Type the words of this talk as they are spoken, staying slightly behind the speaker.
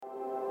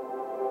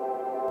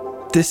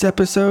This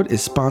episode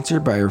is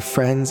sponsored by our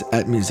friends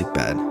at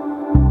MusicBed.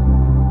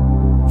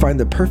 Find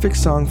the perfect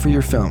song for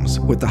your films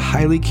with a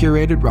highly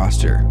curated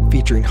roster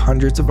featuring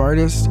hundreds of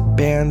artists,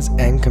 bands,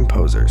 and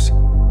composers.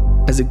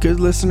 As a good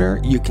listener,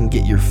 you can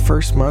get your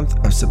first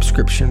month of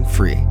subscription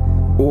free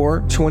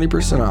or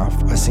 20% off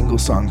a single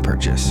song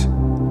purchase.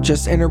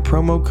 Just enter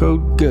promo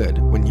code GOOD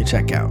when you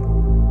check out.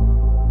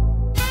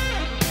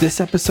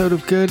 This episode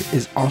of Good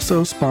is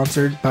also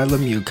sponsored by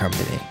Lemieux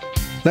Company.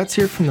 Let's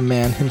hear from the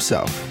man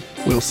himself,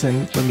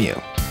 Wilson Lemieux.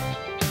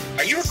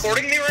 Are you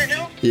recording me right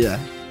now? Yeah.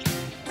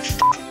 F***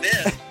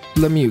 this.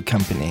 Lemieux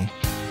Company.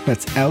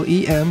 That's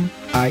Lemieux.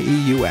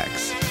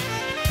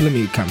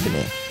 Lemieux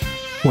Company.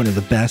 One of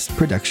the best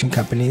production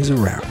companies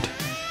around.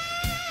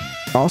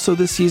 Also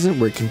this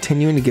season, we're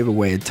continuing to give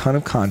away a ton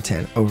of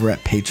content over at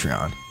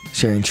Patreon,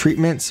 sharing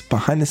treatments,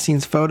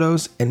 behind-the-scenes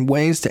photos, and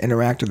ways to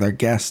interact with our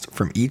guests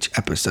from each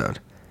episode.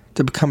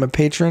 To become a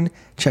patron,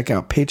 check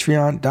out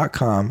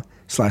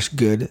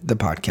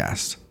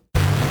patreon.com/goodthepodcast.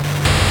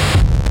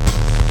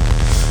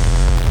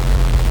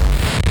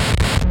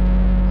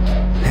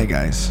 Hey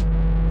guys,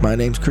 my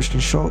name's Christian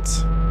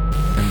Schultz,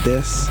 and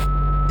this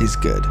is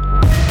Good.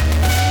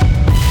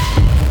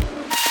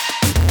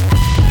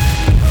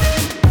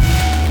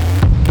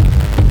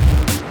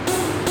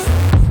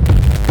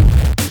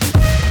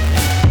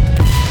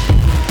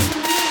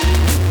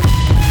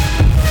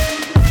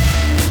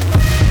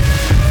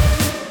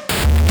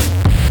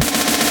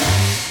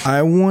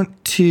 I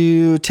want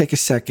to take a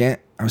second.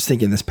 I was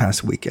thinking this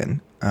past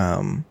weekend,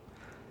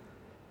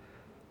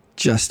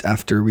 just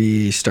after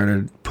we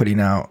started putting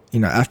out, we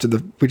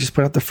just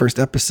put out the first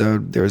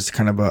episode, there was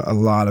kind of a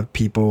lot of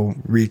people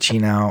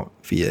reaching out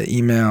via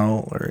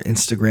email or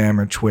Instagram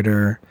or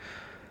Twitter,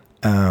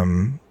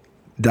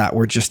 that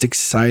were just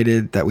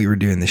excited that we were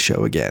doing the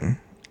show again.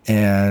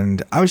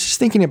 And I was just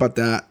thinking about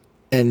that.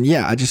 And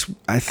yeah,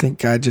 I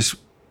think I just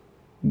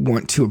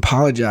want to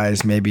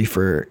apologize maybe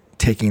for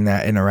taking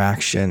that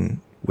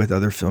interaction with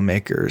other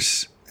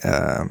filmmakers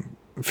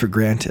for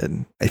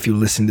granted. If you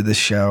listen to the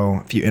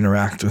show, if you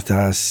interact with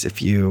us,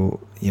 if you're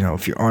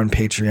on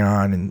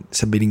Patreon and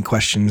submitting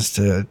questions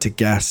to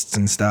guests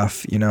and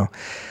stuff,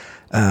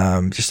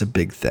 just a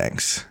big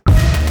thanks.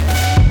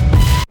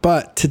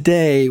 But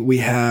today we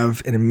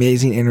have an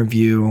amazing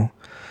interview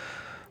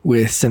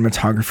with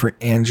cinematographer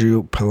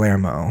Andrew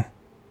Palermo.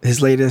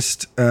 His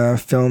latest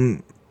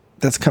film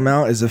that's come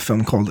out is a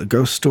film called A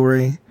Ghost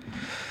Story,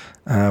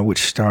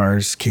 which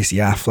stars Casey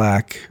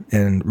Affleck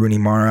and Rooney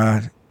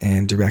Mara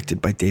and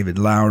directed by David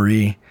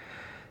Lowery.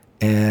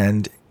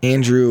 And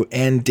Andrew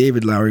and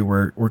David Lowery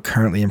were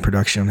currently in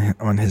production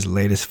on his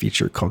latest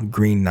feature called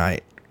Green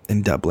Knight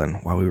in Dublin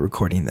while we were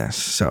recording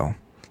this.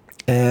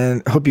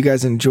 And I hope you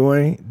guys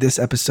enjoy this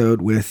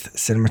episode with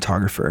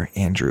cinematographer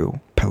Andrew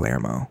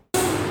Palermo.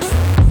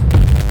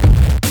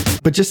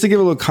 But just to give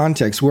a little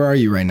context, where are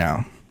you right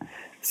now?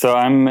 So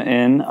I'm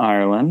in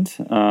Ireland,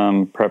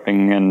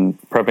 prepping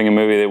a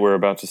movie that we're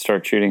about to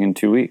start shooting in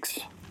 2 weeks.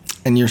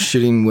 And you're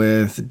shooting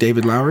with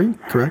David Lowery,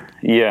 correct?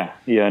 Yeah,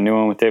 new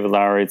one with David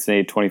Lowery. It's an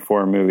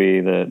A24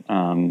 movie that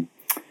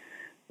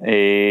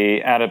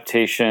a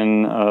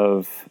adaptation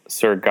of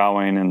Sir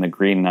Gawain and the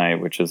Green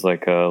Knight, which is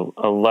like a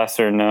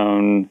lesser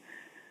known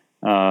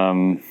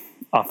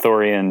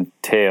Arthurian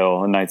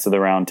tale, a Knights of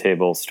the Round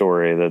Table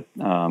story that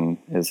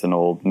is an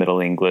old Middle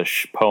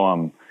English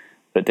poem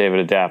that David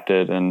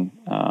adapted, and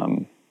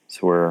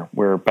so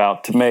we're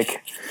about to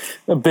make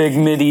a big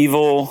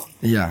medieval,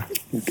 a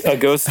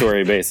ghost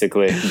story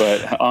basically,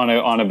 but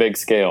on a big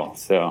scale.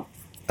 So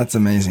that's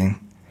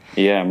amazing.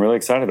 Yeah, I'm really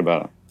excited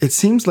about it. It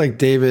seems like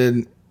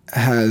David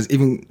has,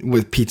 even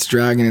with Pete's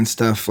Dragon and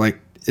stuff,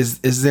 like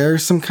is there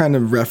some kind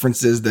of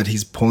references that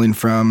he's pulling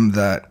from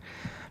that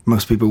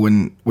most people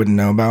wouldn't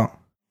know about?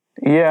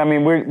 Yeah, I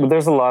mean,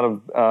 there's a lot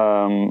of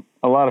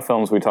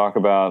films we talk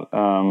about.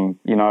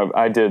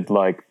 I did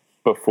like.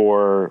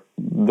 Before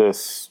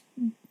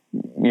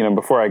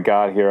I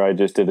got here, I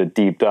just did a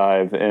deep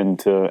dive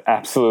into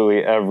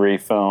absolutely every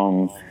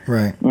film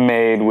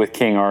made with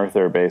King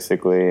Arthur,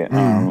 basically.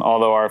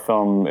 Although our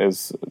film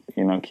is,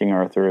 King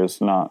Arthur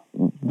is not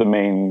the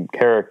main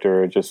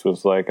character. It just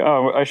was like,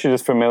 I should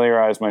just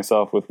familiarize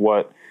myself with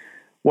what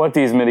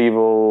these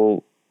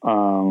medieval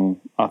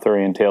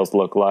Arthurian tales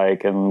look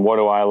like, and what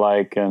do I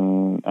like,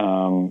 and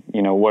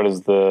what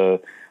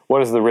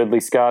does the Ridley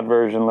Scott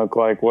version look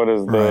like? What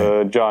does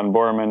the John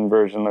Borman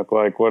version look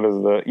like? What is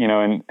the,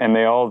 and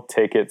they all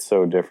take it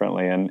so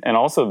differently. And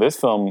also this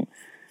film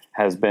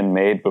has been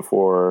made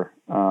before.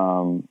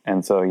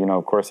 And so,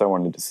 of course I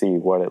wanted to see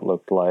what it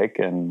looked like,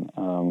 and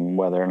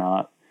whether or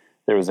not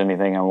there was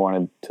anything I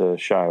wanted to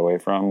shy away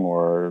from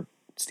or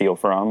steal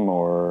from,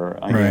 or,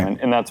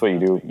 and that's what you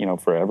do,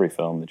 for every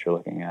film that you're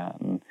looking at.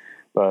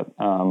 But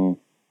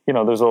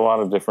there's a lot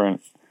of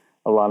different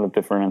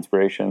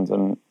inspirations,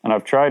 and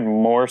I've tried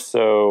more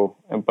so,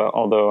 but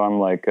although I'm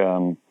like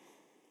the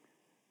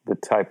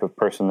type of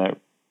person that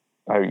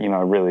I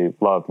really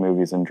love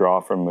movies and draw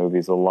from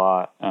movies a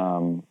lot,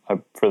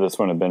 for this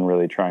one I've been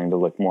really trying to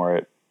look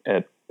more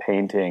at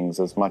paintings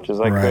as much as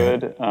I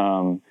could,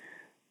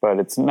 but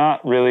it's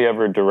not really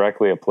ever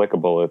directly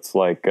applicable. It's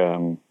like,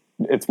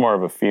 it's more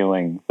of a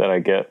feeling that I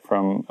get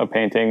from a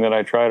painting that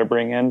I try to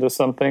bring into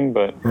something,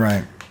 but,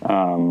 Right.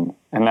 and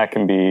that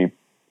can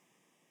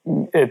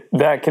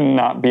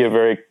not be a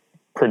very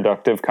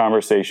productive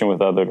conversation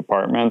with other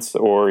departments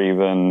or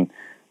even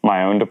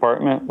my own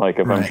department. Like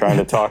if I'm trying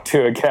to talk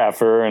to a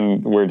gaffer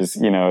and we're just,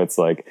 it's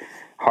like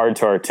hard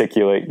to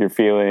articulate your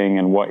feeling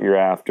and what you're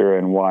after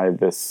and why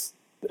this,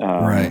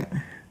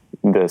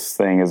 this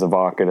thing is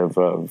evocative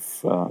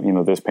of,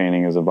 this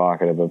painting is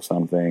evocative of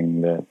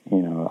something that,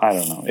 I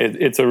don't know.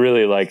 It's a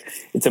really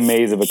it's a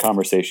maze of a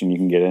conversation you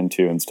can get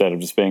into instead of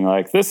just being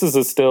like, this is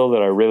a still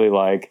that I really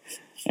like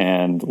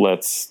and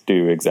let's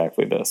do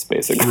exactly this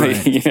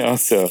basically,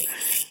 so,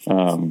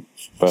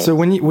 so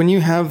when you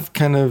have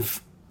kind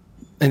of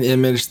an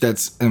image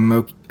that's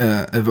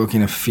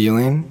evoking a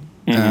feeling,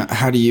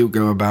 how do you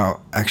go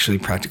about actually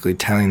practically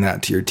telling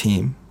that to your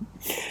team?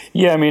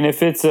 Yeah. I mean,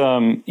 if it's,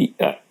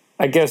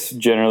 I guess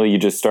generally you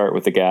just start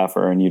with the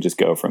gaffer and you just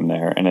go from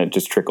there and it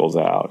just trickles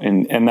out.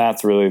 And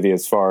that's really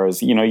as far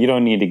as, you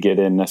don't need to get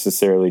in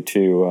necessarily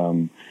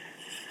to,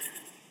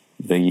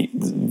 the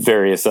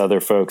various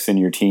other folks in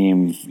your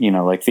team,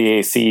 like the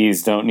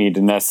ACs don't need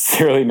to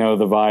necessarily know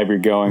the vibe you're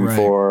going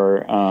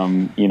for.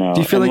 Do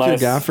you feel like your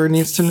gaffer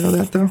needs to know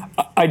that though?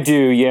 I do.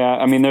 Yeah.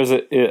 I mean,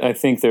 I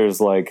think there's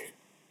like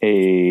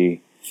there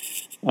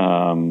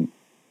can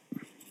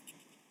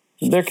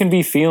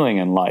be feeling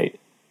and light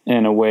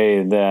in a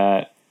way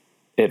that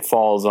it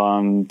falls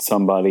on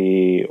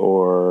somebody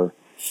or,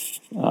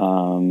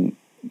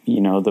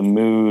 the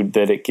mood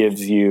that it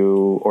gives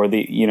you or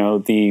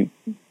the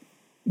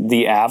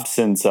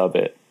absence of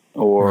it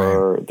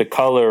or the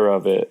color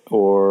of it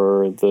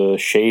or the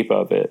shape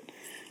of it.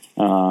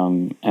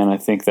 And I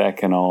think that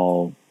can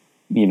all,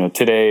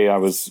 today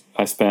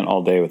I spent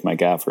all day with my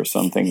gaffer, so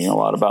I'm thinking a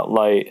lot about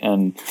light,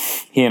 and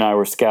he and I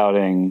were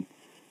scouting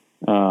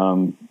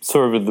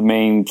sort of the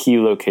main key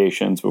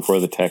locations before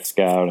the tech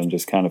scout and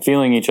just kind of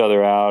feeling each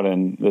other out.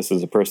 And this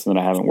is a person that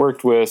I haven't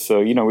worked with.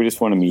 So, we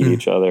just want to meet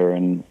each other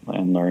and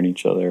learn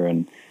each other.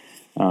 And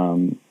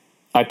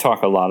I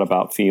talk a lot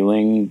about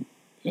feeling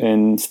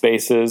in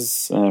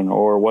spaces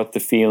or what the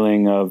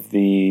feeling of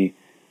the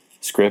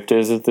script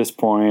is at this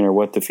point, or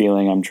what the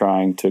feeling I'm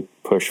trying to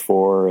push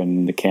for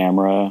in the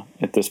camera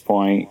at this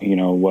point,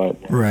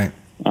 what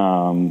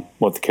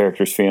the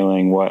character's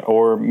feeling,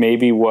 or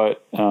maybe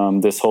what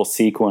this whole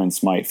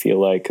sequence might feel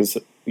like. Because,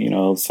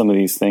 some of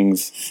these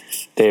things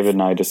David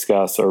and I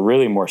discuss are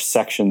really more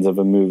sections of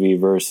a movie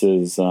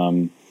versus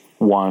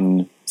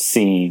one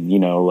scene,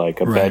 like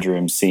a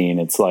bedroom scene.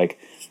 It's like,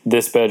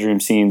 this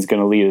bedroom scene is going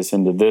to lead us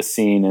into this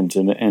scene,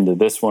 into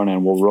this one,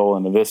 and we'll roll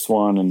into this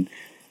one,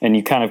 and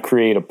you kind of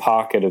create a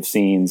pocket of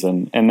scenes,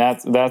 and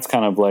that's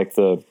kind of like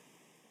the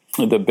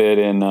bit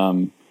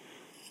in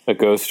A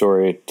Ghost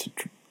Story,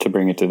 to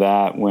bring it to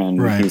that, when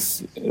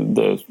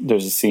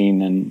there's a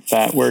scene in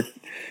that where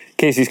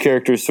Casey's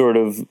character is sort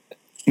of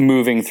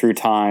moving through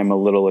time a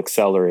little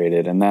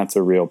accelerated, and that's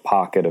a real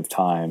pocket of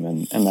time,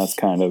 and that's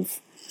kind of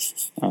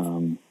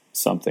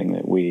something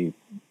that we.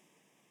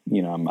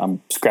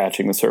 I'm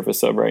scratching the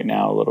surface of right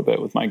now a little bit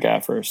with my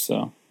gaffers.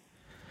 So,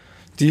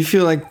 do you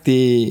feel like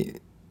the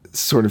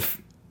sort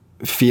of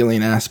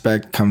feeling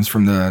aspect comes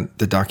from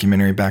the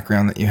documentary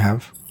background that you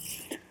have?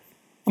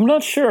 I'm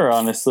not sure,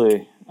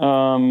 honestly.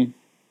 I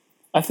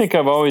think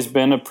I've always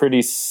been a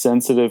pretty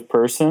sensitive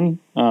person.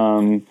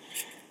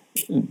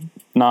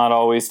 Not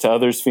always to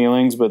others'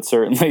 feelings, but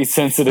certainly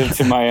sensitive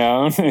to my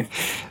own.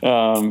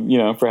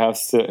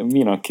 Perhaps,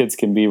 kids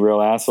can be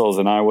real assholes,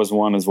 and I was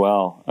one as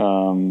well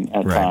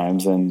at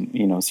times, and,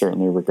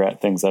 certainly regret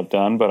things I've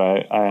done, but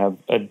I have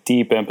a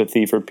deep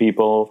empathy for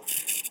people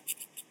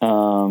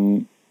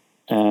and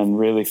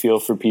really feel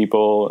for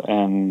people,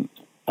 and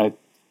I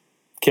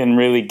can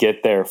really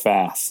get there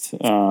fast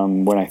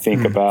when I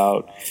think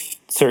about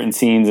certain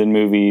scenes in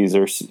movies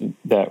or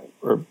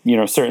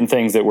certain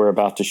things that we're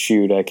about to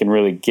shoot. I can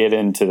really get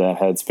into that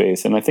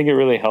headspace, and I think it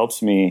really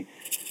helps me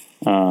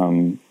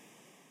with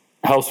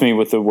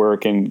the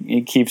work, and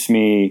it keeps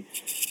me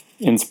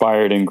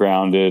inspired and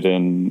grounded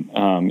and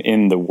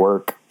in the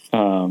work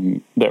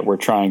that we're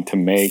trying to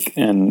make.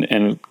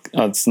 And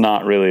it's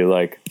not really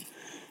like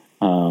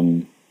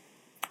I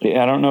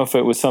don't know if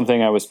it was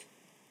something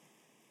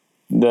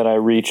that I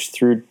reached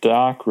through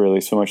Doc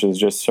really so much as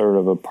just sort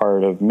of a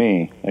part of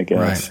me, I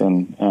guess.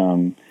 And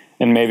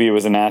maybe it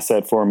was an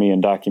asset for me in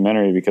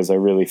documentary because I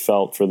really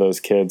felt for those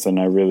kids, and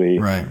I really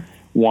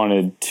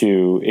wanted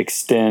to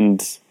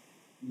extend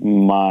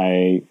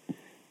my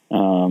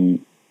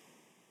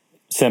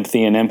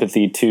sympathy and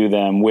empathy to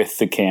them with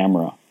the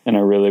camera. And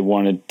I really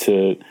wanted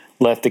to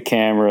let the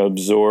camera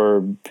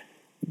absorb,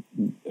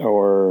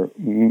 or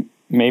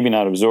maybe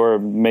not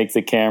absorb, make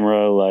the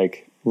camera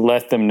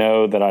let them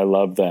know that I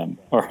love them.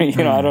 Or,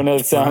 I don't know,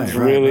 it sounds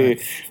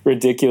really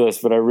ridiculous,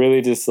 but I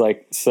really just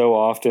so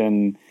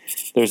often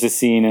there's a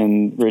scene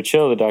in Rich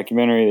Hill, the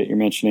documentary that you're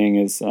mentioning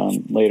is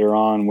later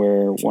on,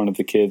 where one of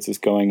the kids is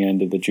going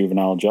into the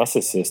juvenile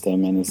justice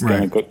system and is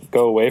going to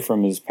go away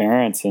from his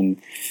parents.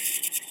 And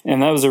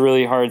that was a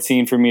really hard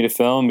scene for me to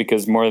film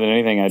because more than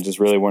anything, I just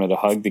really wanted to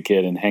hug the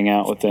kid and hang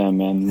out with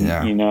him and,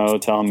 you know,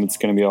 tell him it's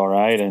going to be all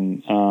right.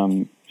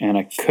 And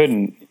I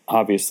couldn't,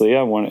 obviously.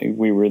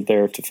 We were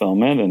there to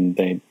film it,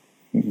 and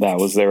that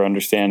was their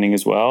understanding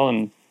as well.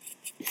 And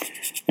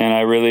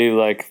I really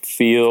like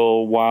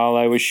feel while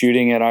I was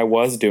shooting it, I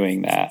was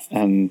doing that.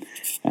 And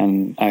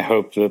I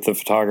hope that the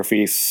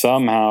photography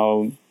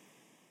somehow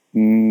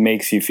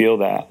makes you feel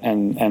that.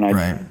 And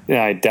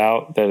I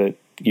doubt that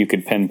you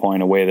could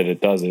pinpoint a way that it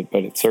does it,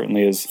 but it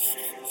certainly is.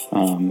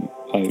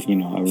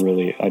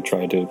 I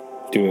try to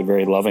do it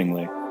very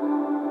lovingly.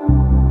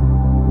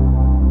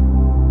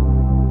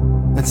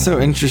 That's so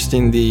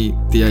interesting,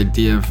 the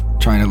idea of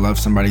trying to love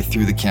somebody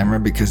through the camera,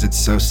 because it's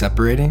so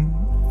separating.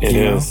 It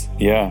is,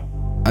 yeah.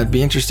 I'd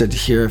be interested to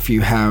hear if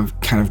you have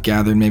kind of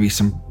gathered maybe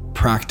some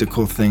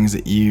practical things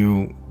that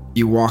you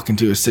walk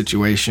into a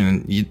situation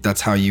and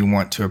that's how you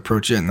want to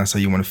approach it, and that's how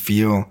you want to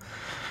feel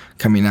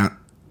coming out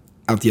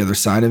the other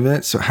side of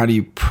it. So how do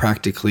you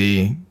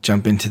practically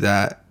jump into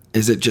that?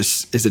 Is it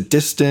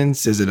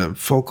distance? Is it a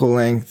focal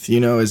length? You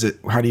know,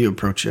 how do you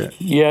approach it?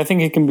 Yeah, I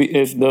think it can be,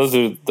 those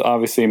are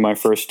obviously my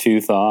first two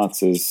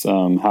thoughts is,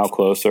 how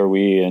close are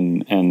we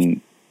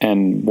and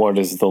what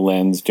is the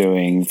lens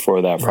doing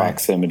for that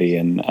proximity?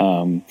 And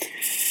I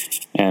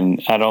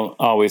don't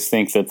always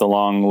think that the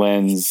long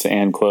lens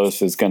and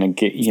close is going to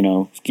get, you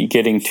know,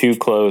 getting too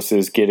close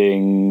is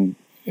invading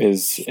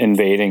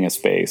a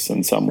space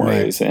in some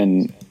ways.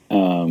 And,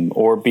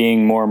 or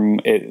being more,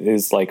 it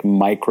is like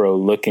micro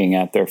looking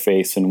at their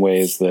face in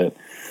ways that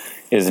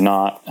is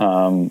not,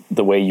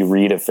 the way you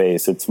read a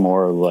face. It's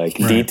more like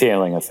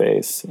detailing a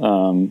face.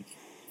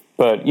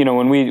 But, you know,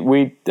 when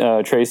we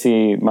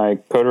Tracy, my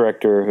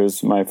co-director,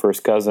 who's my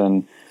first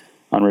cousin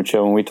on Rich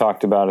Hill, when we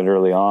talked about it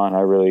early on,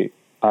 I really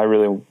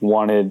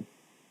wanted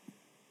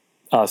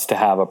us to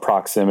have a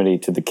proximity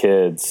to the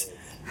kids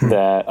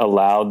that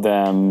allowed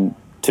them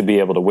to be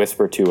able to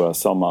whisper to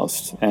us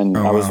almost. And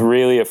I was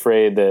really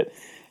afraid that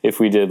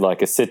if we did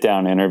like a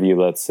sit-down interview,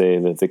 let's say,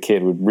 that the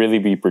kid would really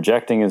be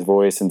projecting his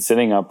voice and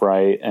sitting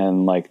upright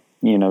and, like,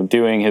 you know,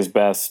 doing his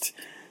best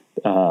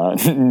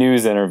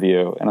news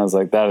interview. And I was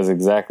like, that is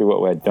exactly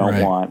what I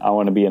don't want. I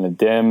want to be in a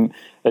dim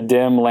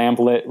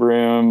lamplit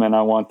room, and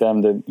I want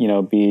them to, you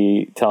know,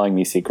 be telling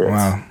me secrets.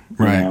 Wow.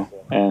 Right. You know?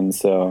 And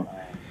so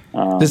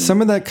does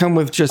some of that come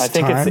with just I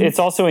think time? it's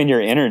also in your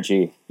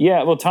energy.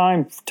 Yeah, well,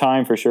 time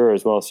for sure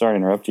as well. Sorry to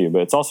interrupt you,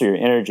 but it's also your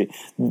energy,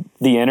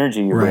 the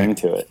energy you bring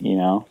to it, you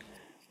know?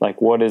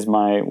 Like, what is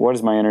my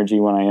energy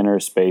when I enter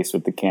a space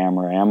with the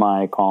camera? Am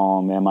I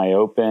calm? Am I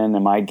open?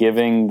 Am I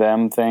giving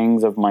them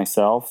things of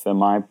myself?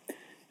 Am I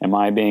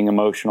being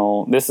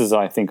emotional? This is,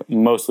 I think,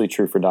 mostly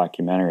true for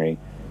documentary.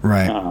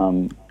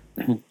 Right.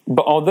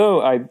 But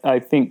although I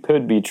think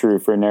could be true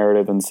for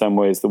narrative in some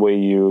ways, the way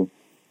you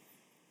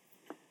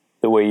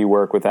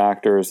work with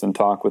actors and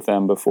talk with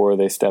them before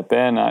they step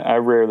in, I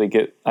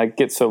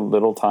get so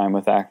little time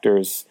with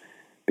actors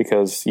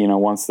because, you know,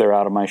 once they're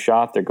out of my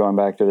shot, they're going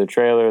back to the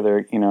trailer,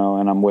 they're, you know,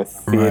 and I'm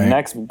with the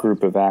next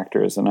group of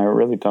actors, and I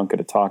really don't get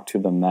to talk to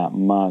them that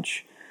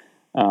much.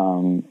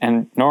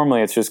 And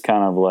normally it's just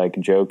kind of like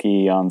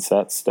jokey on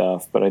set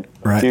stuff, but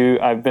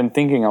I've been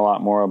thinking a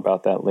lot more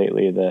about that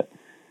lately, that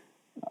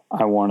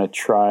I want to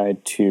try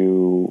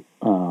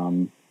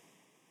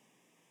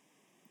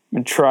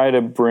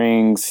to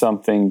bring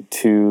something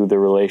to the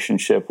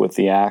relationship with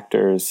the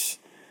actors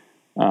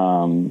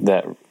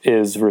that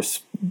is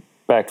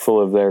respectful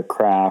of their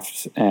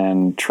craft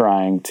and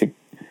trying to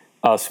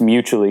us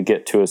mutually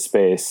get to a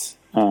space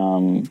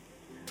that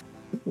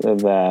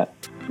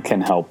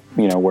can help,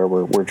 you know, where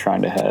we're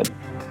trying to head.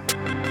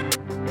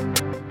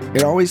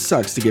 It always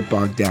sucks to get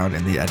bogged down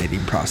in the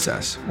editing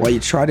process while you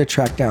try to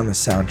track down the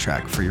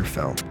soundtrack for your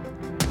film.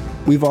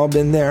 We've all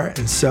been there,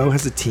 and so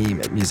has the team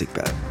at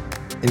MusicBed.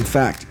 In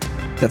fact,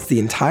 that's the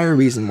entire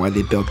reason why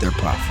they built their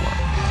platform.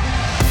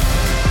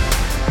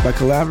 By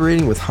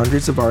collaborating with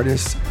hundreds of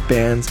artists,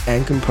 bands,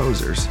 and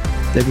composers,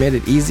 they've made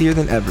it easier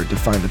than ever to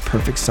find the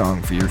perfect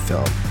song for your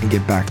film and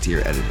get back to your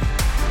editing.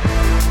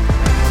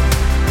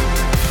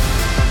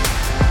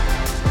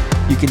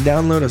 You can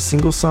download a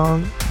single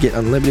song, get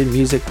unlimited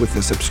music with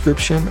a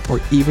subscription, or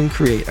even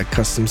create a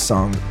custom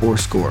song or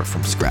score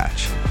from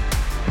scratch.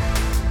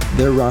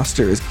 Their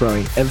roster is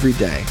growing every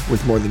day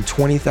with more than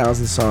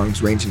 20,000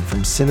 songs ranging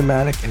from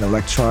cinematic and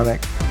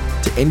electronic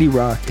to indie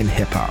rock and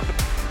hip-hop.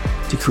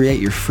 To create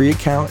your free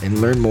account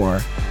and learn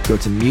more, go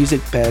to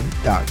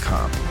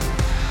musicbed.com.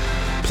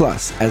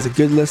 Plus, as a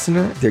good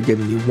listener, they're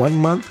giving you 1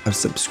 month of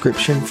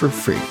subscription for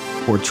free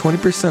or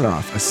 20%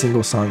 off a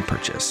single song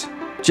purchase.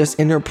 Just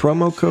enter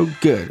promo code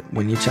GOOD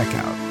when you check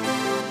out.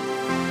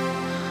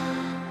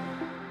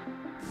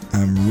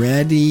 I'm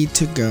ready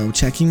to go.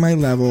 Checking my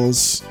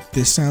levels.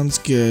 This sounds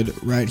good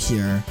right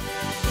here.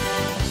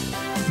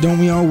 Don't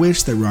we all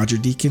wish that Roger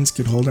Deakins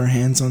could hold our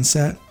hands on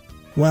set?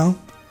 Well,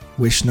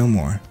 wish no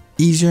more.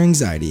 Ease your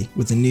anxiety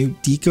with the new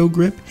Deco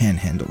Grip hand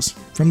handles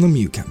from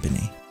Lemieux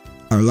Company.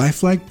 Our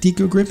lifelike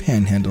Deco Grip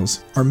hand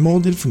handles are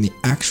molded from the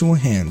actual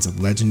hands of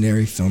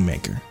legendary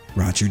filmmaker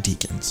Roger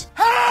Deakins.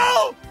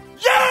 Help!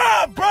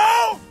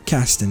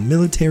 Cast in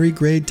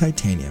military-grade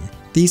titanium,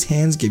 these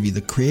hands give you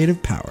the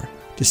creative power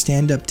to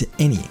stand up to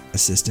any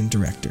assistant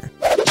director.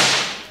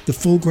 The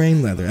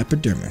full-grain leather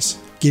epidermis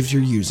gives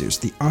your users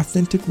the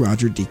authentic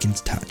Roger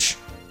Deakins touch.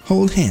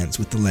 Hold hands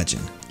with the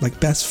legend, like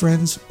best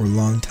friends or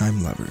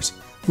longtime lovers,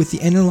 with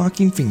the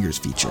interlocking fingers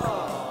feature.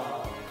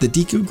 The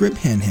Deco Grip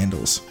hand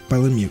handles by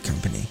Lemieux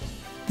Company,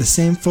 the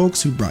same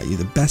folks who brought you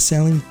the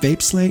best-selling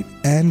Vape Slate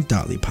and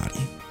Dolly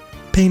Potty.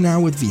 Pay now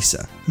with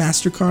Visa,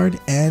 MasterCard,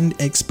 and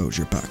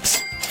Exposure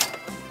Bucks.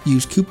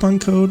 Use coupon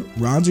code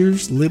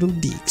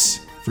RogersLittleDeeks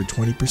for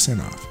 20%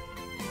 off.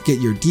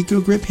 Get your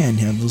Deco Grip hand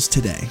handles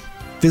today.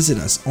 Visit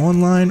us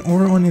online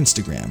or on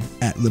Instagram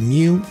at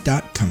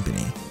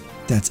lemieux.company.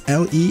 That's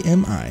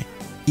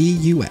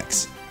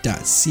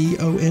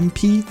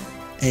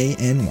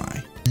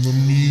LEMIEUX.COMPANY.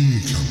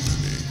 Lemieux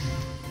Company.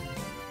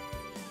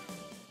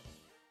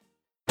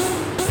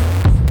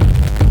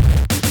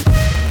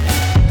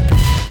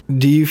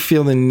 Do you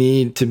feel the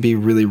need to be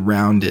really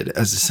rounded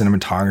as a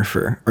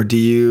cinematographer? Or do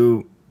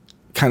you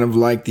kind of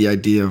like the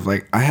idea of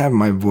like, I have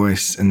my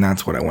voice and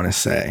that's what I want to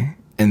say,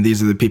 and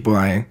these are the people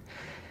I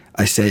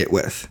say it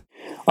with?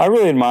 I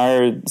really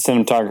admire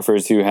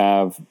cinematographers who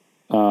have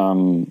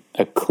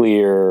a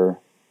clear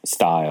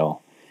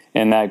style,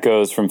 and that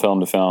goes from film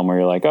to film where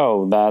you're like,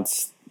 oh,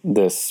 that's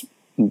this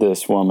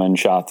woman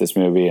shot this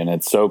movie and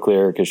it's so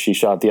clear because she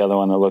shot the other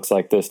one that looks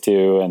like this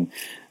too. And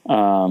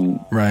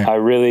right. I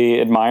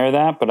really admire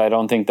that, but I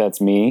don't think that's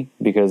me,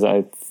 because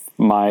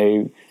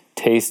my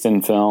taste in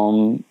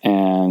film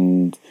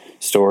and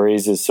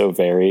stories is so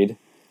varied,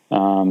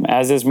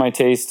 as is my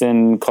taste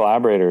in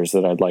collaborators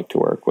that I'd like to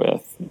work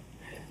with.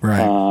 Right.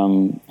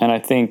 And I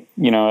think,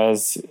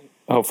 as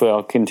hopefully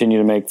I'll continue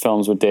to make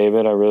films with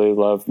David. I really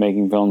love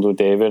making films with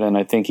David, and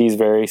I think he's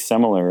very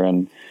similar.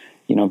 And,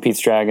 Pete's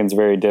Dragon's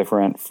very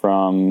different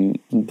from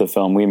the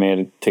film we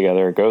made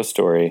together, A Ghost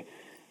Story.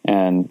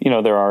 And,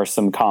 there are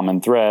some common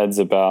threads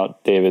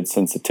about David's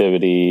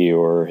sensitivity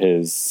or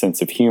his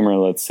sense of humor,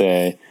 let's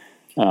say.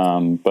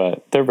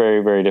 But they're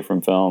very, very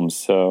different films.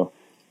 So,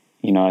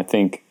 I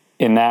think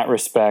in that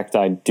respect,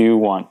 I do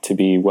want to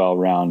be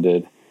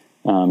well-rounded,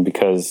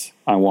 because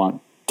I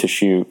want to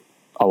shoot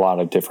a lot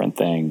of different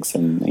things.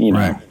 And,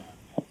 right.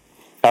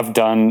 I've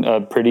done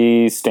a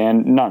pretty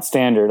not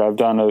standard. I've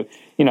done a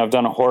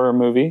horror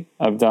movie.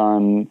 I've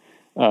done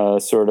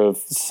a sort of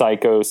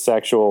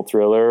psychosexual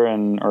thriller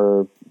and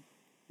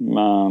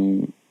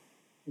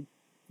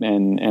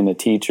The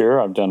Teacher.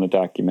 I've done a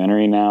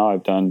documentary now.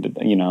 I've done,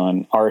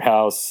 an art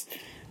house,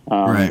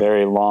 right.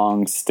 very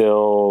long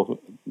still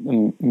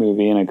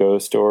movie and A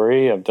Ghost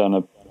Story. I've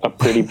done a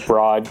pretty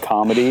broad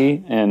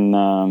comedy in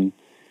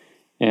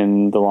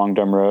The Long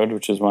Dumb Road,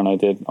 which is one I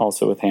did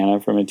also with Hannah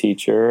from A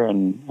Teacher.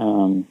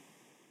 And,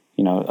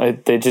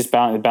 they just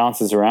it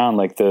bounces around.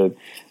 I did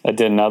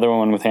another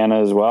one with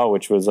Hannah as well,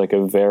 which was like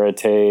a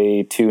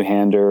verite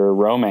two-hander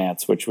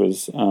romance, which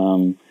was,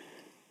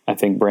 I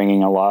think,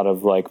 bringing a lot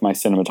of like my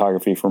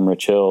cinematography from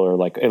Rich Hill, or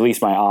like at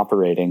least my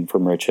operating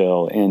from Rich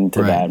Hill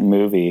into right. that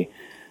movie.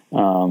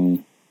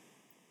 And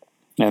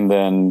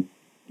then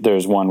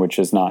there's one which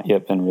has not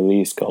yet been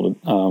released called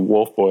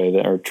Wolf Boy,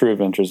 or True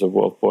Adventures of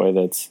Wolf Boy.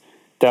 That's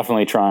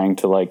definitely trying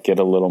to like get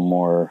a little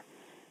more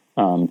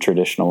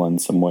traditional in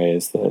some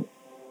ways, that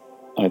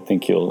I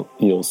think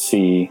you'll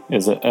see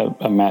is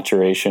a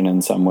maturation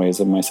in some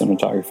ways of my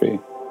cinematography.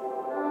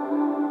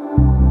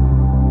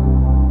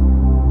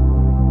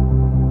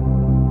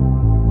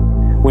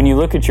 When you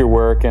look at your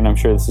work, and I'm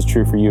sure this is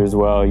true for you as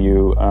well,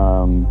 you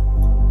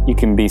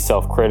can be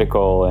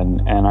self-critical,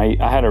 and I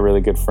had a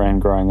really good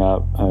friend growing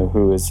up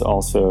who is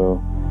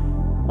also,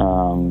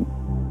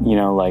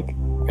 like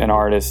an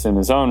artist in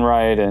his own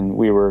right, and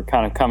we were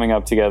kind of coming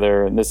up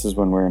together, and this is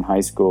when we were in high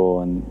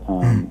school, and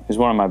he's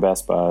one of my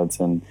best buds,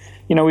 and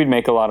we'd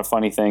make a lot of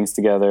funny things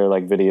together,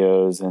 like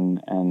videos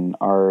and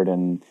art,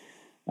 and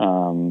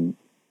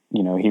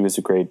he was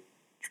a great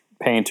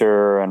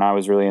painter, and I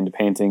was really into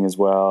painting as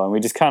well, and we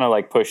just kind of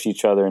like pushed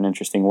each other in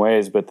interesting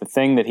ways. But the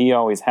thing that he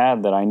always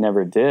had that I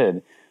never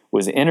did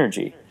was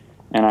energy,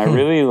 and I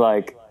really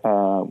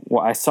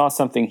I saw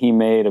something he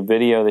made, a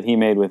video that he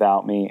made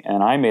without me,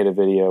 and I made a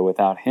video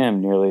without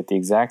him nearly at the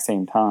exact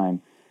same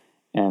time,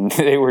 and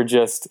they were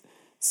just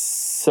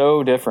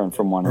so different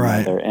from one right.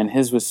 another. And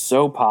his was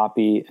so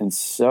poppy and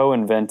so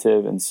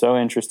inventive and so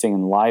interesting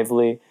and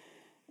lively,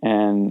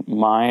 and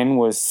mine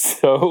was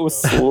so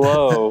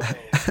slow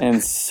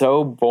and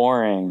so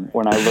boring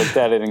when I looked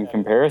at it in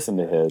comparison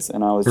to his.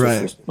 And I was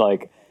just right.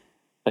 like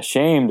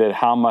ashamed at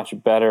how much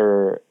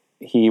better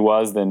he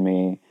was than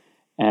me.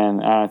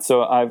 And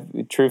so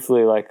I've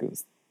truthfully,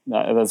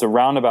 that's a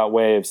roundabout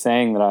way of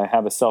saying that I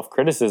have a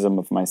self-criticism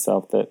of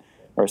myself,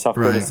 or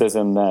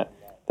self-criticism right.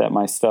 that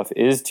my stuff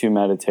is too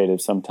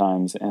meditative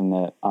sometimes, and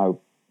that I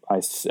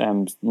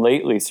am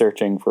lately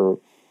searching for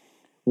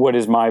what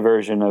is my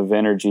version of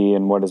energy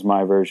and what is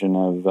my version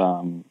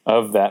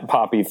of that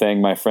poppy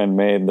thing my friend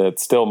made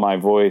that's still my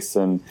voice.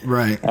 And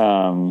right.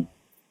 I'm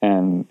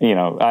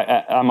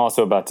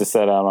also about to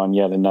set out on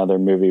yet another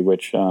movie,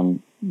 which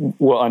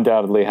will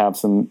undoubtedly have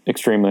some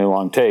extremely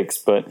long takes,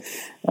 but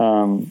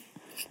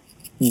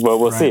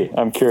we'll see.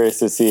 I'm curious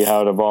to see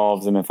how it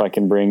evolves, and if I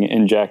can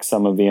inject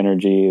some of the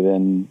energy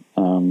then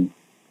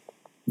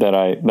that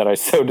I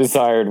so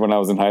desired when I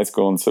was in high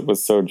school and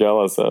was so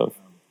jealous of.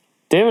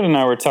 David and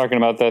I were talking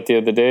about that the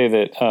other day,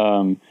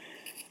 that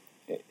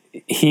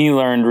he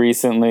learned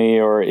recently,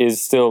 or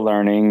is still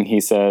learning,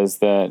 he says,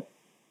 that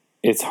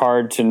it's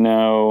hard to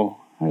know,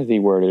 how did he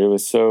word it? It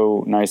was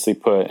so nicely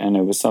put, and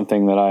it was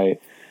something that I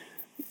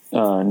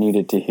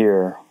needed to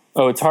hear.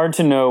 Oh, it's hard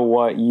to know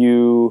what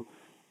you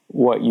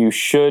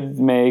should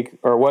make,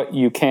 or what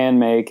you can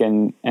make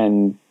and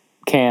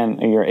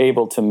you're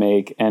able to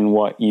make, and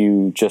what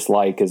you just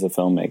like as a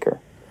filmmaker,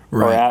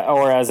 right?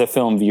 or as a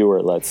film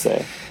viewer, let's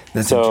say.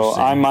 So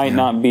I might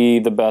not be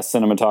the best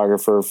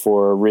cinematographer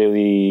for a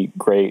really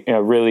great,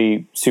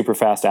 really super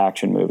fast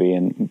action movie,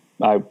 and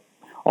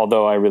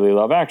although I really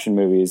love action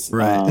movies,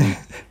 right?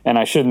 And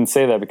I shouldn't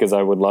say that because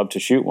I would love to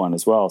shoot one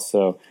as well.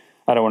 So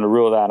I don't want to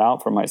rule that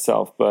out for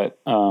myself, but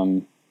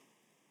the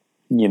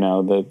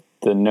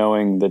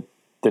knowing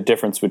the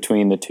difference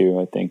between the two,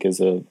 I think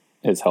is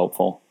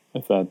helpful.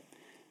 If that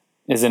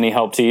is any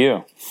help to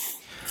you.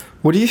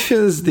 What do you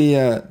feel is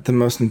the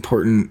most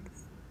important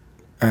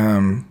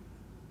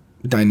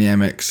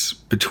dynamics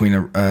between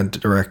a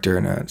director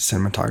and a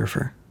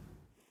cinematographer?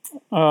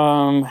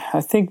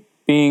 I think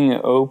being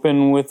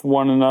open with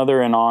one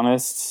another and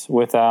honest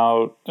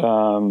without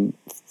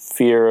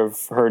fear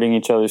of hurting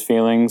each other's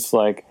feelings.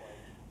 Like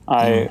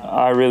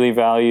I really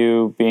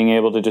value being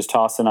able to just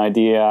toss an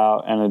idea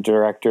out and a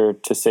director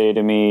to say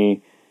to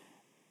me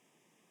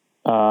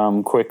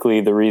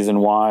quickly the reason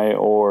why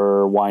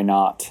or why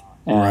not,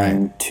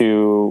 and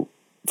to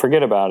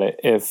forget about it.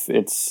 If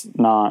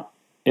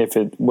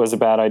it was a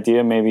bad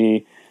idea,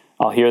 maybe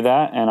I'll hear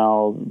that and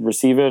I'll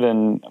receive it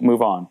and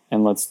move on,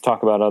 and let's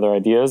talk about other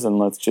ideas, and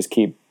let's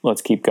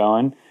keep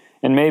going.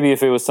 And maybe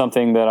if it was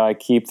something that I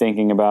keep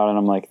thinking about and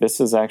I'm like, this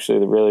is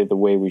actually really the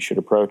way we should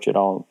approach it,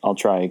 I'll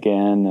try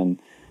again. And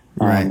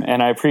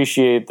and I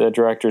appreciate the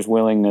director's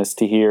willingness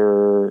to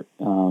hear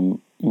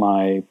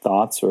my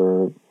thoughts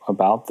or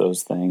about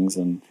those things.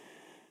 And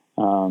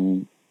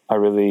I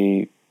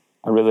really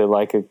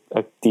like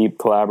a deep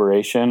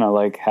collaboration. I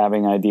like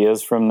having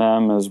ideas from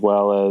them, as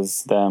well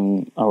as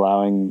them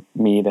allowing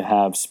me to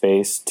have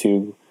space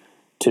to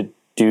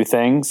do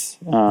things,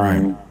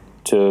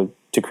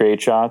 to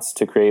create shots,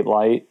 to create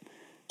light,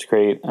 to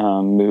create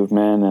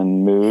movement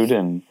and mood.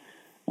 And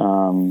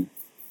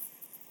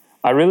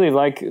I really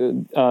like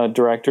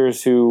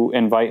directors who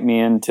invite me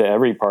into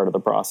every part of the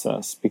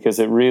process, because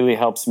it really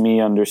helps me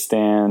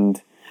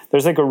understand.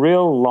 There's like a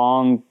real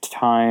long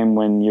time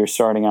when you're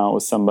starting out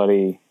with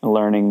somebody,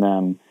 learning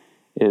them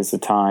is a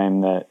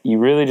time that you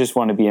really just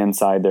want to be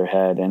inside their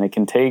head. And it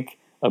can take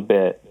a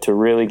bit to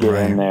really get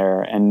in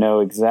there and know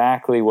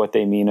exactly what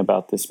they mean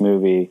about this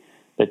movie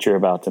that you're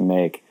about to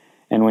make.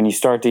 And when you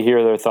start to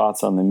hear their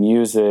thoughts on the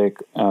music,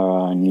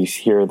 and you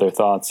hear their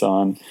thoughts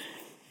on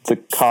the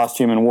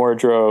costume and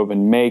wardrobe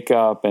and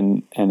makeup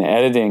and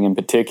editing in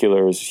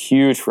particular, is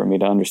huge for me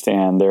to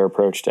understand their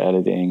approach to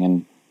editing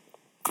and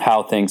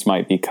how things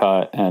might be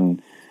cut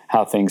and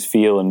how things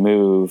feel and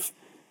move.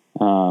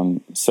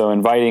 So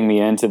inviting me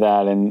into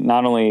that, and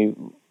not only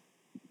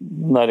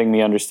letting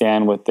me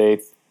understand what they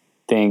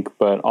think,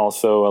 but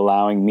also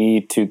allowing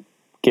me to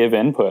give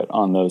input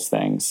on those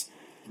things.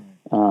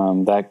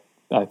 That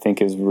I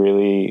think is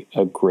really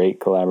a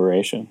great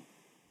collaboration.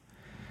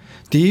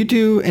 Do you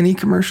do any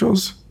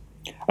commercials?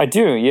 I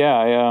do.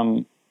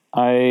 Yeah.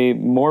 I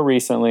more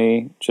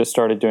recently just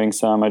started doing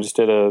some. I just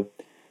did a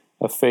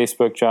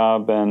Facebook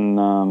job, and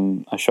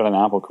I shot an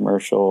Apple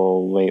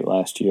commercial late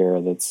last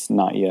year that's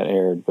not yet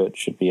aired, but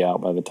should be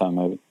out by the time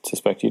I would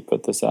suspect you'd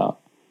put this out.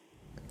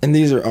 And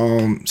these are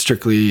all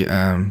strictly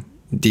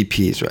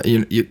DPs,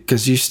 right?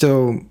 Because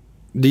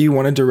do you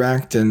want to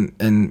direct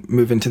and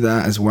move into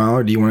that as well,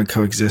 or do you want to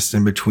coexist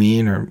in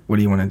between, or what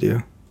do you want to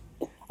do?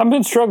 I've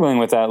been struggling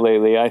with that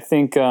lately. I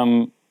think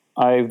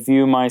I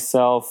view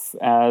myself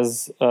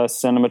as a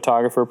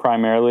cinematographer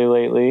primarily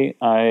lately.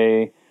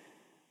 I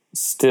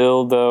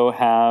still, though,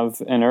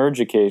 have an urge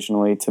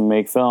occasionally to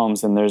make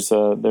films, and there's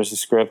a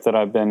script that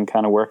I've been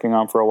kind of working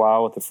on for a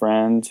while with a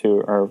friend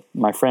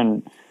my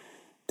friend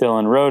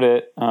Dylan wrote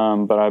it,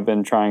 but I've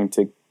been trying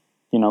to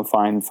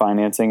find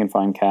financing and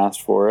find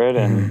cast for it,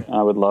 and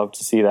I would love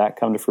to see that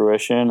come to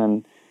fruition.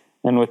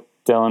 And with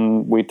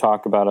Dylan, we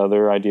talk about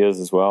other ideas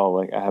as well.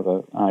 Like, I have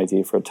an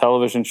idea for a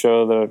television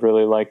show that I'd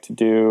really like to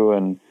do,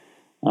 and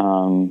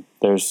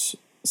there's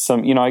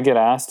some, I get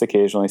asked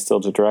occasionally still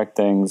to direct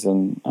things,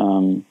 and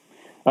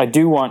I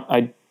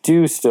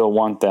do still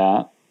want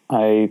that.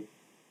 I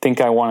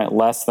think I want it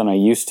less than I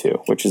used to,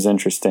 which is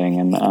interesting,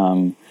 and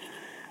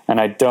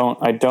I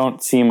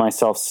don't see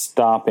myself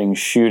stopping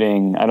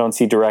shooting. I don't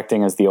see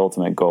directing as the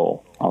ultimate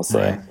goal, I'll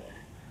say.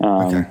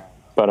 Okay.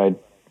 But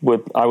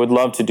I would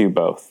love to do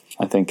both,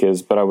 I think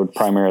but I would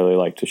primarily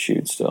like to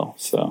shoot still.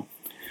 So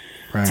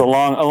Right. It's a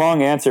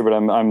long answer, but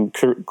I'm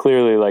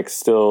clearly like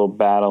still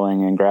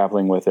battling and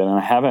grappling with it, and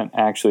I haven't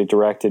actually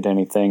directed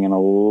anything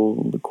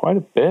in quite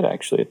a bit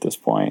actually at this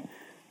point.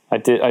 I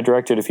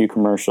directed a few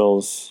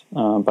commercials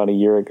about a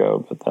year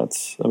ago, but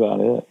that's about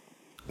it.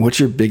 What's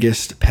your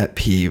biggest pet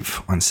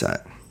peeve on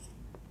set?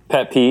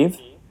 Pet peeve?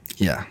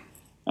 Yeah.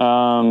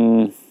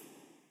 I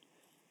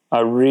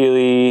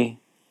really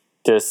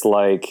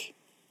dislike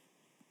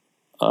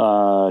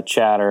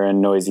chatter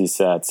and noisy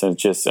sets.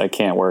 It's just I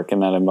can't work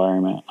in that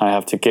environment. I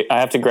have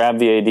to grab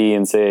the AD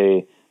and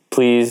say,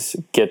 please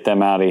get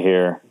them out of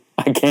here.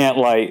 I can't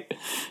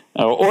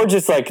or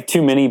just like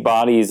too many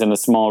bodies in a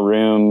small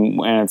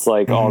room, and it's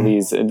like all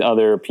these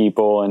other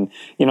people, and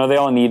they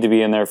all need to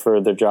be in there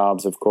for their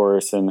jobs, of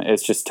course, and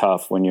it's just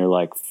tough when you're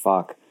like,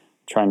 fuck,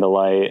 trying to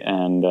light,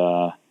 and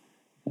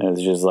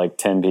there's just like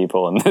 10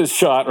 people in this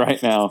shot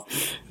right now.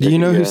 Do you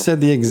know who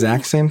said the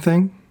exact same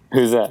thing?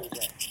 Who's that?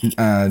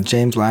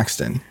 James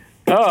Laxton.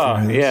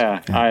 Oh,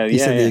 yeah. He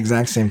said the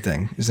exact same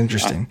thing. It's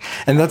interesting.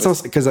 And that's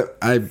also because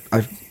I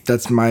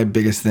that's my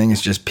biggest thing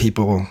is just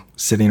people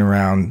sitting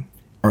around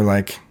or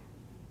like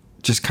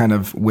just kind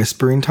of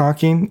whispering,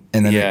 talking,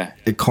 and then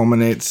it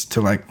culminates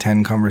to like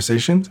 10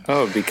 conversations.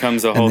 Oh, it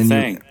becomes a whole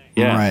thing.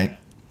 Right.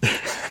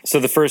 So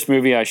the first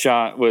movie I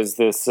shot was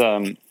this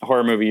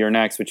horror movie, You're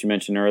Next, which you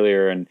mentioned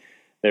earlier, and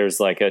there's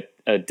like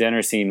a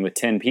dinner scene with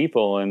 10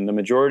 people, and the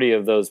majority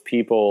of those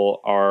people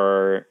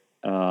are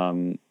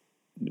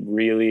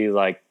really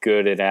like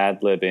good at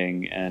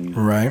ad-libbing and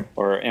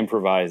or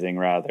improvising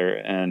rather,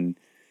 and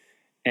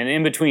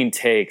in between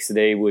takes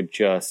they would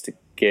just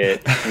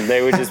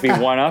be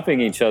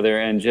one-upping each other,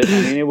 and just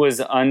it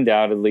was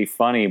undoubtedly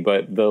funny,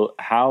 but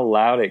how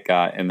loud it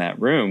got in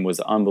that room was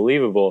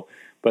unbelievable.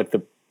 But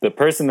the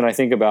person that I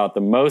think about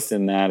the most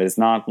in that is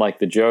not like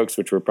the jokes,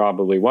 which were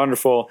probably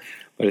wonderful,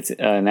 but it's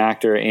an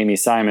actor, Amy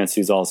Simons,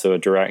 who's also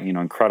a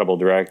incredible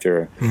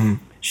director.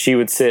 Mm-hmm. She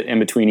would sit in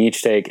between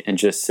each take and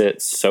just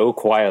sit so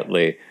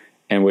quietly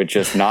and would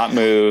just not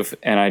move.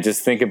 And I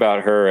just think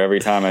about her every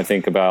time I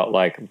think about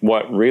like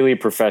what really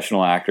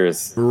professional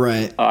actors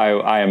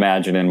I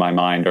imagine in my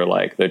mind are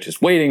like. They're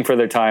just waiting for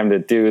their time to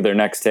do their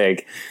next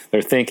take.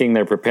 They're thinking,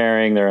 they're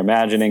preparing, they're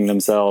imagining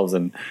themselves.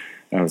 And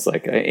I was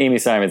like, Amy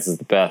Simons is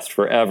the best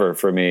forever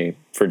for me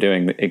for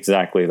doing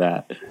exactly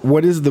that.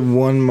 What is the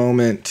one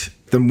moment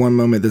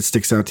that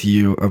sticks out to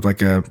you of like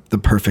the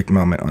perfect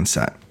moment on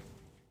set?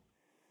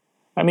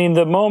 I mean,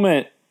 the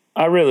moment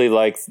I really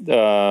liked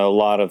a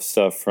lot of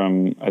stuff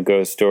from A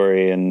Ghost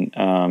Story, and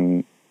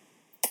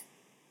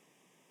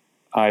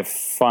I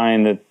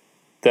find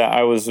that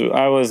I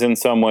was in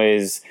some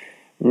ways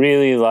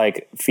really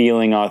like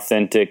feeling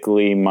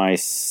authentically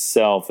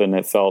myself, and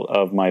it felt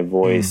of my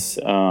voice,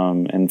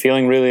 and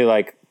feeling really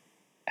like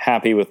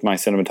happy with my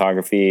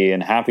cinematography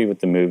and happy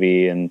with the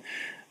movie, and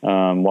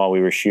while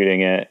we were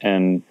shooting it,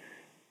 and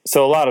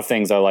so a lot of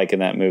things I like in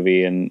that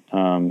movie, and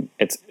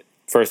it's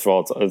first of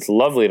all it's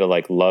lovely to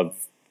like love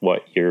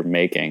what you're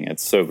making.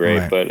 It's so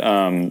great, but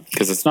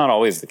because it's not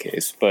always the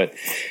case. But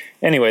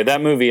anyway,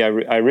 that movie I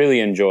really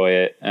enjoy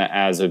it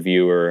as a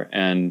viewer,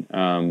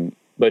 and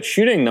but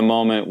shooting the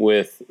moment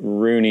with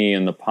Rooney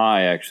and the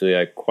pie, actually,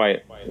 I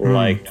quite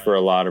liked for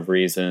a lot of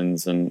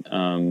reasons, and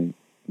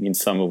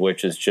some of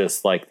which is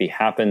just like the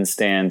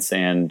happenstance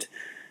and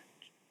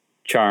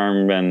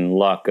charm and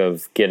luck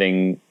of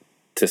getting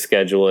to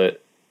schedule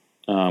it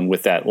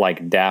with that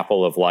like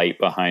dapple of light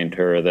behind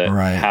her that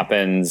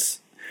happens.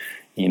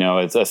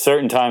 It's a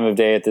certain time of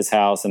day at this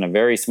house in a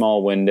very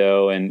small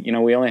window, and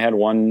we only had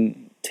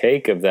one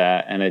take of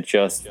that, and it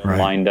just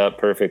lined up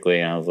perfectly,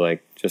 and I was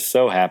like just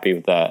so happy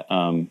with that.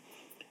 And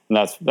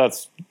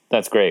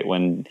that's great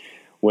when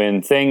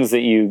things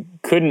that you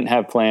couldn't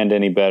have planned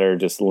any better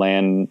just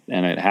land,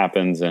 and it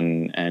happens,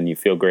 and you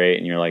feel great,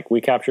 and you're like, we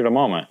captured a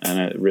moment, and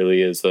it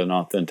really is an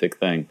authentic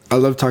thing. I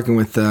love talking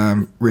with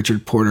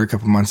Richard Porter a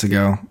couple months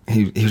ago.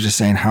 He was just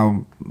saying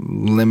how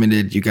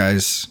limited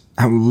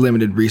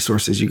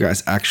resources you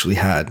guys actually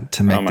had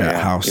to make that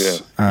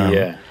house.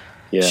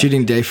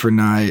 Shooting day for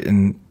night,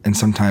 and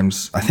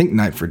sometimes I think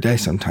night for day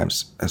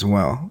sometimes as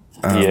well.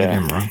 Maybe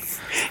I'm wrong.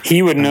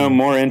 He would know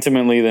more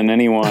intimately than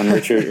anyone.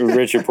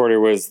 Richard Porter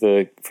was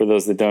for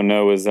those that don't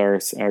know, was our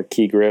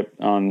key grip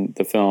on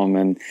the film,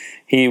 and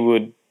he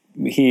with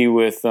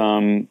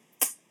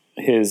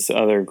his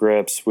other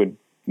grips would,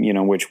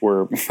 which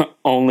were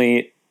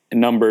only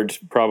numbered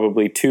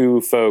probably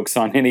 2 folks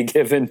on any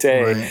given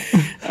day,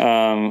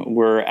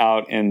 were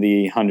out in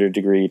the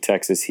 100-degree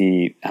Texas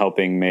heat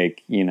helping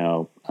make,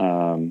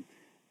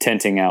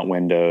 tenting out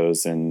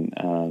windows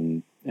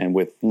and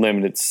with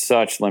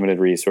such limited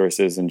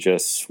resources, and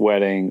just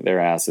sweating their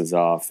asses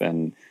off,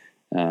 and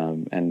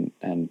I'm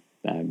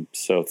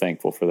so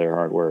thankful for their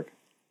hard work.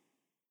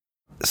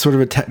 Sort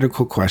of a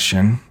technical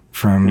question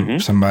from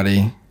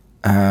somebody.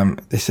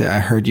 They say, I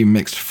heard you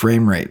mixed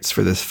frame rates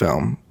for this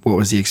film. What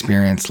was the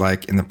experience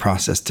like in the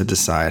process to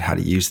decide how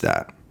to use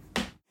that?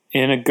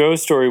 In A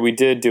Ghost Story, we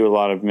did do a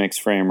lot of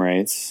mixed frame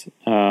rates.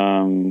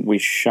 We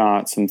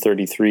shot some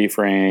 33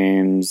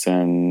 frames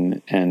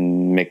and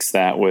mixed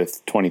that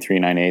with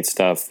 23.98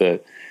 stuff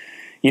that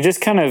you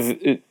just kind of,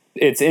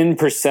 it's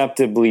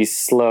imperceptibly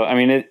slow. I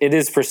mean, it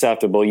is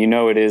perceptible. You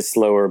know it is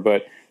slower,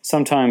 but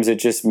sometimes it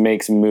just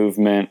makes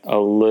movement a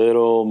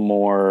little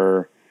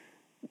more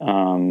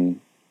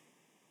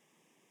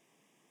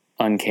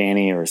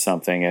uncanny or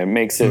something. It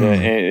makes it,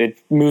 it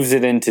moves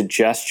it into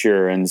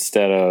gesture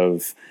instead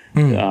of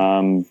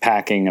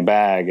packing a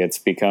bag. It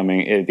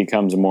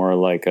becomes more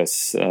like a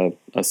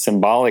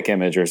symbolic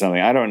image or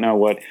something. I don't know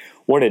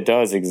what it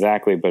does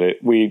exactly, but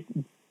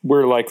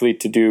we're likely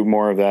to do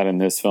more of that in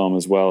this film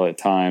as well at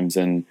times.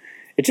 And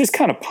it just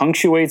kind of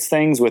punctuates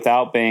things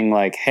without being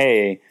like,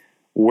 hey,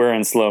 we're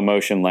in slow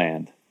motion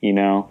land, you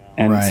know?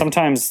 And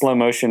sometimes slow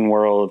motion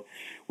world,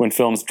 when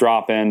films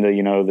drop into,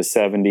 you know, the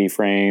 70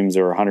 frames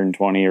or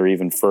 120 or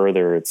even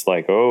further, it's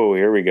like, oh,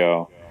 here we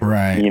go.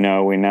 Right. You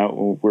know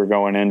we're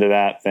going into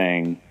that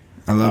thing.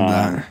 I love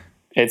that.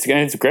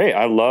 It's great.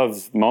 I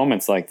love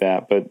moments like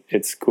that, but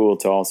it's cool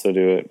to also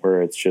do it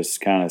where it's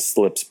just kind of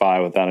slips by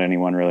without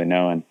anyone really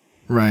knowing.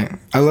 Right.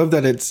 I love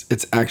that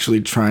it's actually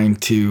trying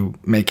to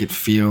make it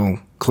feel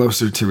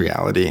closer to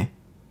reality.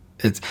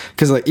 It's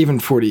because like even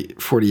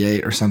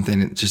 48 or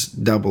something, it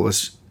just double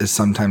is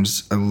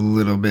sometimes a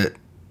little bit,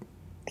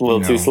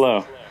 too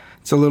slow.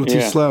 It's a little too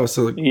slow.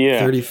 So like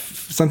 30,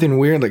 something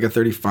weird like a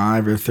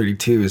 35 or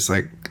 32 is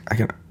like,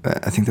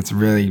 I think that's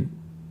really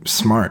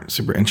smart,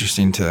 super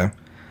interesting to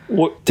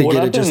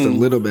get it just a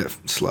little bit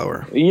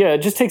slower. Yeah, it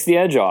just takes the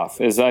edge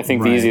off is I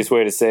think the easiest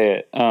way to say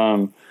it.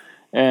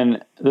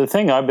 And the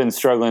thing I've been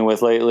struggling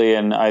with lately,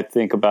 and I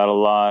think about a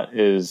lot,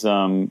 is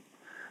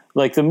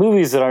like the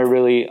movies that I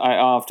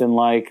often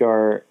like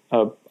are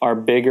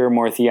bigger,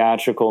 more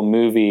theatrical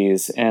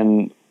movies,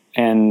 and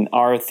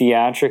are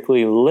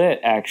theatrically lit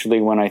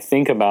actually when I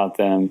think about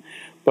them.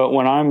 But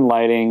when I'm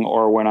lighting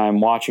or when I'm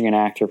watching an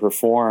actor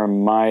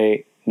perform,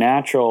 my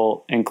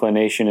natural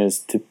inclination is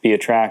to be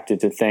attracted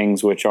to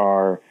things which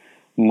are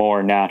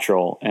more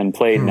natural and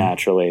played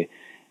naturally,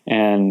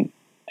 and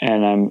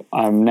I'm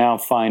now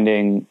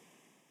finding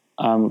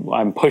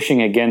I'm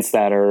pushing against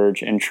that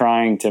urge and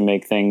trying to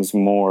make things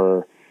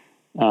more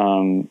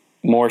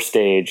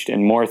staged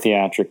and more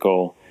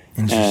theatrical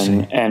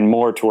and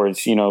more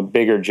towards, you know,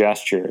 bigger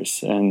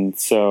gestures. And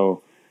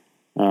so,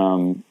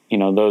 you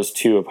know, those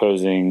two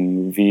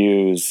opposing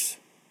views,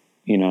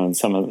 you know, and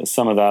some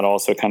of that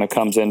also kind of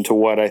comes into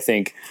what I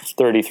think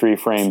 33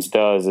 frames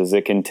does is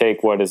it can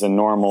take what is a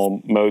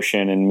normal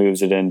motion and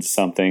moves it into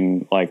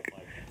something like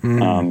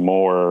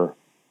more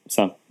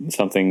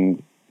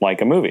something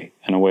like a movie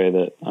in a way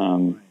that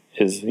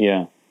is.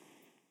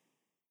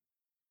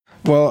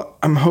 Well,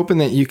 I'm hoping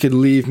that you could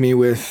leave me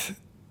with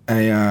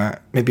a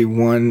maybe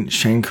one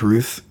Shane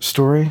Carruth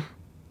story.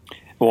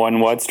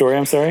 One what story?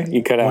 I'm sorry,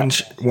 you cut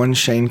out. One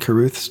Shane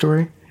Carruth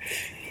story.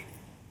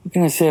 What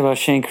can I say about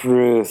Shane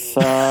Carruth?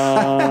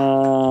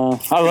 I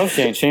love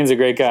Shane. Shane's a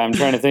great guy. I'm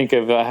trying to think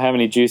of how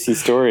many juicy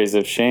stories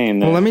of Shane.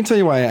 Well, let me tell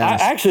you why I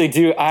asked. I actually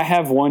do. I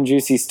have one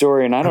juicy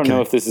story, and I don't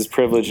know if this is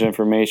privileged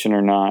information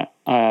or not.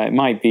 It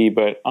might be,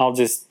 but I'll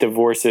just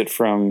divorce it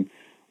from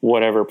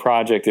whatever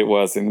project it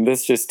was. And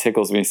this just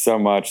tickles me so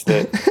much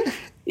that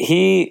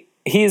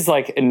he's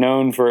like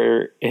known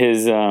for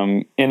his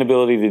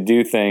inability to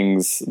do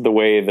things the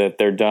way that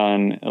they're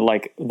done,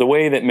 like the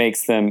way that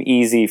makes them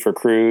easy for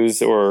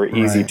crews or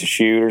easy to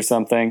shoot or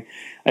something.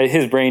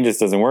 His brain just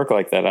doesn't work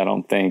like that, I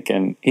don't think.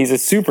 And he's a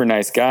super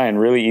nice guy and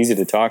really easy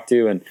to talk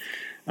to. And,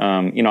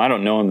 you know, I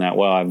don't know him that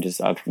well.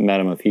 I've met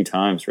him a few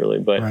times really,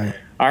 but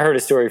I heard a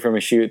story from a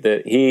shoot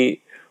that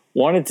he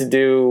wanted to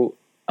do,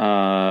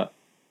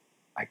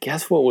 I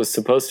guess what was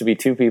supposed to be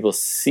two people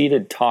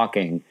seated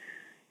talking.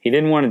 He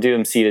didn't want to do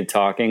them seated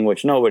talking,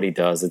 which nobody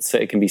does.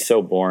 It can be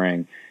so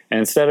boring. And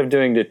instead of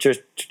doing the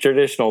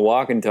traditional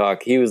walk and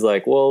talk, he was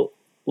like, well,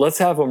 let's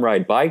have them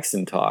ride bikes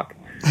and talk.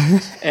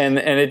 and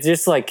it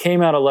just like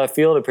came out of left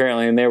field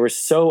apparently. And they were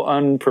so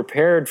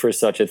unprepared for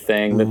such a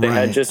thing that they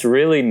had just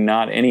really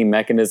not any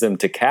mechanism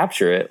to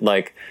capture it.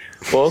 Like,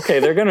 well, okay,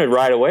 they're going to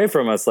ride away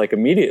from us like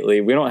immediately.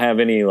 We don't have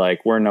any,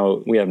 like,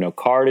 we have no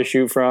car to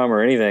shoot from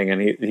or anything.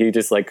 And he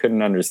just like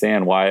couldn't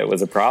understand why it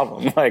was a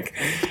problem. Like,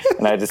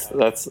 and I just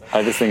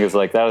think it's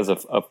like, that is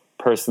a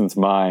person's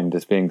mind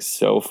just being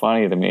so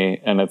funny to me.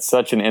 And it's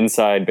such an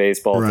inside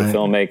baseball to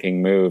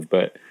filmmaking move,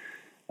 but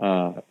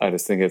I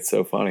just think it's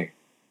so funny.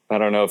 I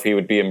don't know if he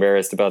would be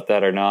embarrassed about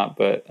that or not,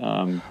 but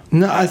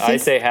I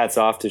say hats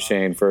off to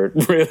Shane for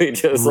really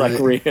just like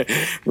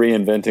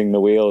reinventing the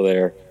wheel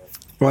there.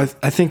 Well,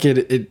 I think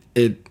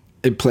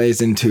it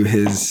plays into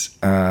his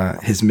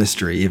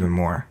mystery even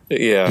more.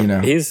 Yeah, you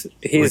know?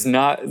 he's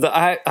not.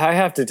 I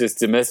have to just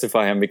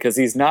demystify him because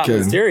he's not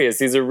mysterious.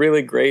 He's a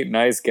really great,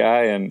 nice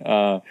guy, and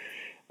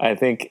I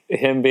think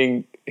him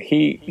being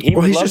he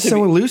Well, would he's love just to so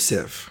be,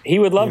 elusive. he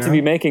would love you to know?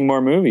 be making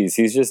more movies.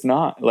 He's just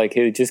not. Like,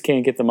 he just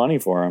can't get the money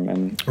for him.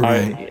 And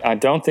Right. I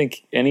don't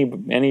think any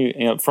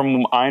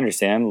from what I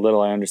understand,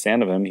 little I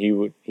understand of him, he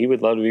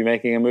would love to be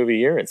making a movie a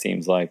year, it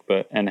seems like,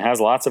 and has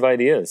lots of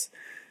ideas.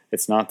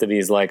 It's not that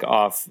he's like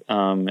off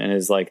in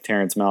his like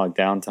Terrence Malick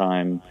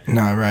downtime,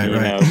 No, right. you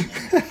know,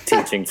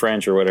 teaching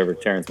French or whatever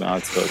Terrence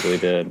Malick supposedly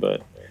did.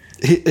 But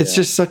It's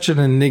just such an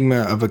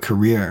enigma of a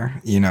career,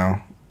 you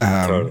know,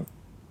 totally.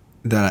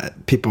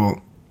 that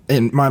people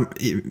and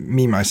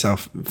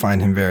myself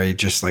find him very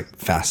just like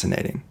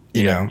fascinating,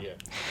 you know,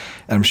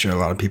 and I'm sure a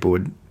lot of people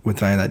would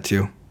find that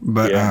too.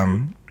 But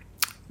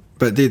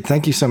but dude,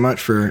 thank you so much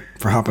for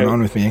hopping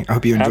on with me. I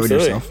hope you enjoyed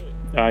yourself.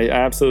 I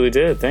absolutely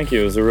did. Thank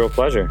you. It was a real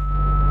pleasure.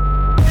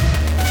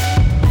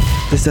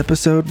 This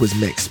episode was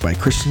mixed by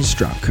Christian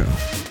Stropko,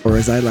 or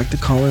as I like to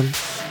call him,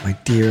 my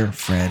dear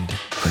friend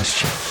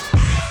Christian.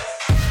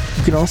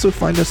 You can also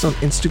find us on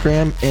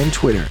Instagram and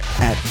Twitter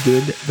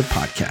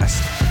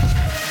 @GoodThePodcast.